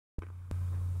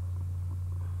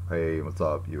Hey, what's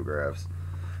up, Ugraphs?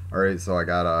 Alright, so I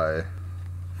got a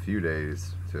few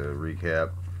days to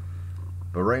recap.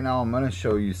 But right now I'm going to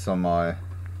show you some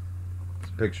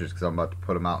pictures because I'm about to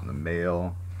put them out in the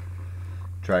mail.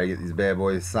 Try to get these bad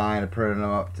boys signed and printing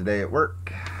them up today at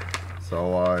work.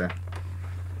 So,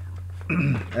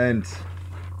 and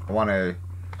I want to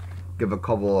give a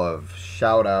couple of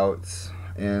shout outs.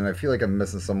 And I feel like I'm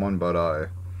missing someone, but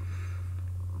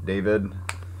David,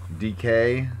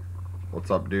 DK, what's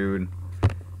up, dude?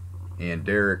 And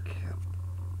Derek,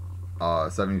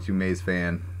 72 Maze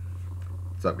fan,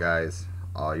 what's up, guys?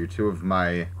 You're two of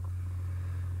my,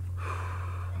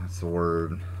 what's the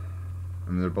word? I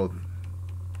mean, they're both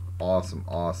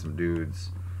awesome dudes,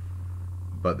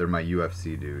 but they're my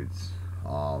UFC dudes.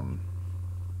 My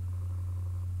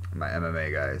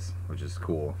MMA guys, which is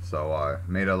cool. So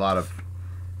made a lot of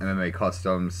MMA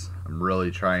customs. I'm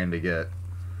really trying to get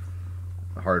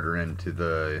harder into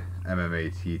the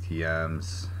MMA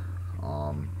TTMs.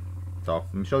 So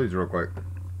let me show these real quick.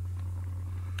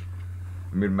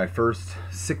 I made my first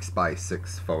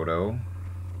 6x6 photo.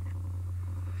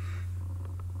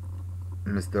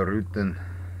 Mr. Rutten.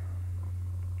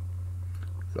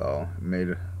 So made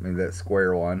that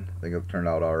square one. I think it turned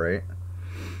out alright.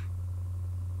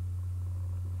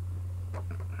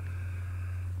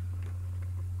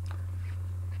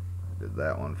 Did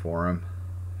that one for him.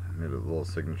 Made a little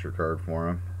signature card for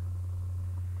him.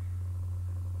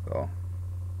 So I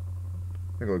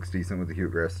think it looks decent with the Hugh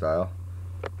Grass style.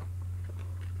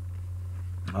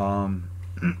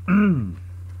 Didn't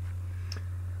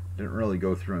really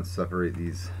go through and separate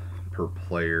these per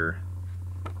player.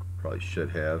 Probably should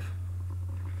have.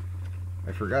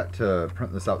 I forgot to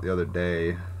print this out the other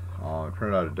day. I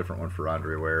printed out a different one for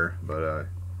Andre Ware, but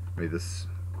made this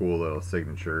cool little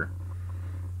signature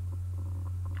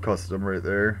custom right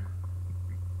there.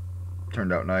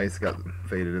 Turned out nice. Got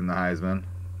faded in the Heisman.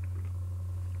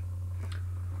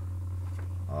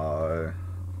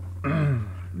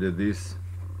 Did these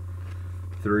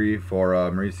three for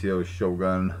Mauricio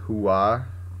Shogun Hua.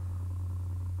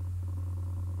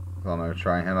 So I'm going to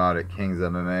try him out at King's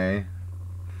MMA.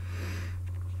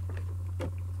 And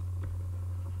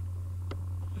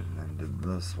then did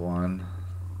this one.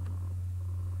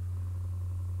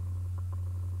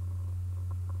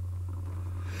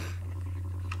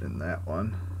 And that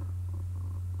one.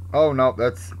 Oh, no,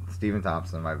 that's Stephen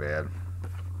Thompson, my bad.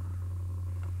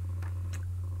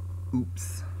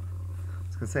 Oops. I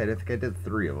was going to say, I didn't think I did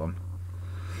 3 of them.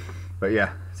 But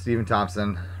yeah, Stephen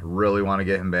Thompson, really want to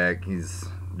get him back. He's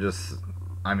just,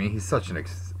 I mean, he's such an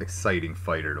exciting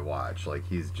fighter to watch. Like,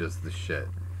 he's just the shit.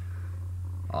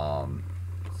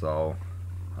 So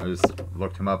I just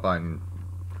looked him up on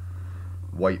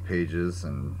White Pages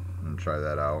and try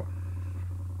that out.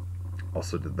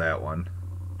 Also did that one.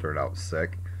 Turned out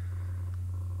sick.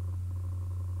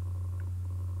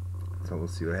 So we'll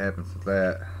see what happens with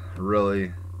that.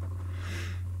 Really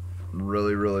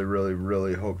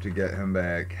hope to get him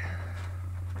back.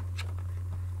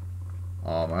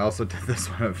 I also did this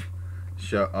one of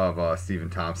Stephen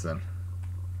Thompson.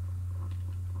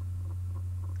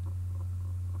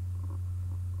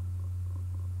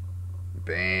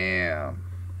 Bam.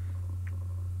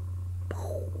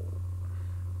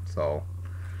 So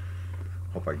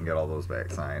hope I can get all those back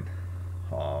signed.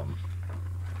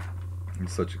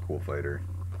 He's such a cool fighter.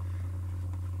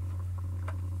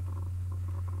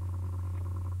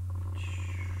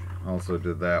 Also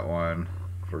did that one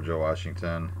for Joe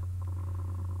Washington.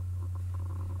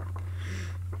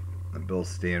 And Bill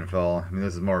Stanfill. I mean,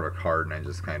 this is more of a card and I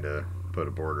just kind of put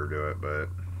a border to it, but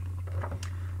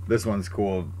this one's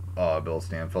cool. Bill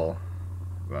Stanfill.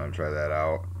 I'm going to try that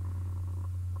out.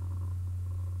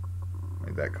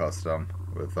 Made that custom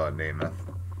with Namath.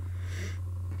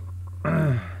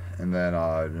 And then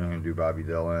I'm going to do Bobby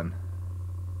Dillon.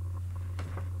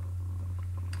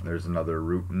 There's another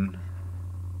Rutten.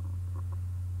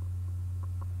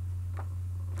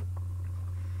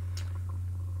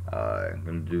 I'm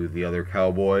going to do the other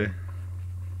Cowboy.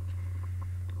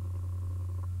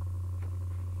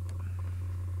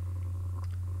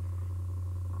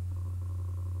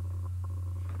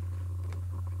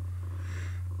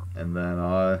 And then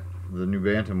the new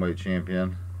bantamweight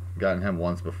champion. Gotten him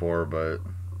once before, but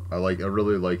I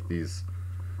really like these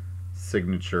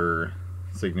signature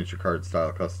card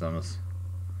style customs.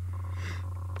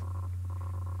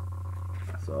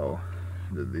 So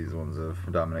did these ones of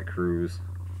Dominic Cruz.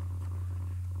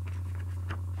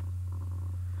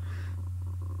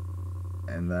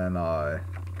 And then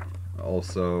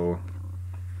also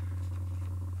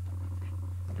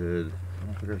did, I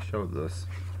don't think I showed this.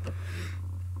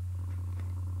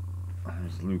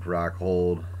 There's Luke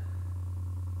Rockhold,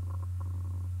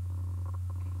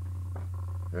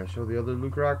 Did I show the other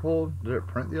Luke Rockhold? Did it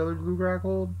print the other Luke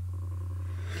Rockhold?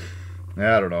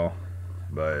 Yeah, I don't know.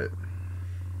 But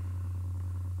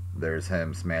there's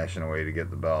him smashing away to get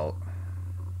the belt.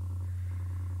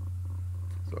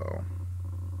 So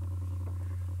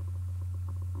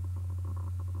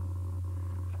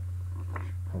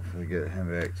hopefully get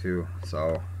him back too.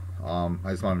 So I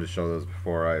just wanted to show those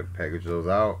before I package those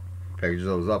up,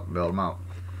 and bail them out.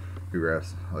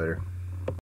 Congrats. Later.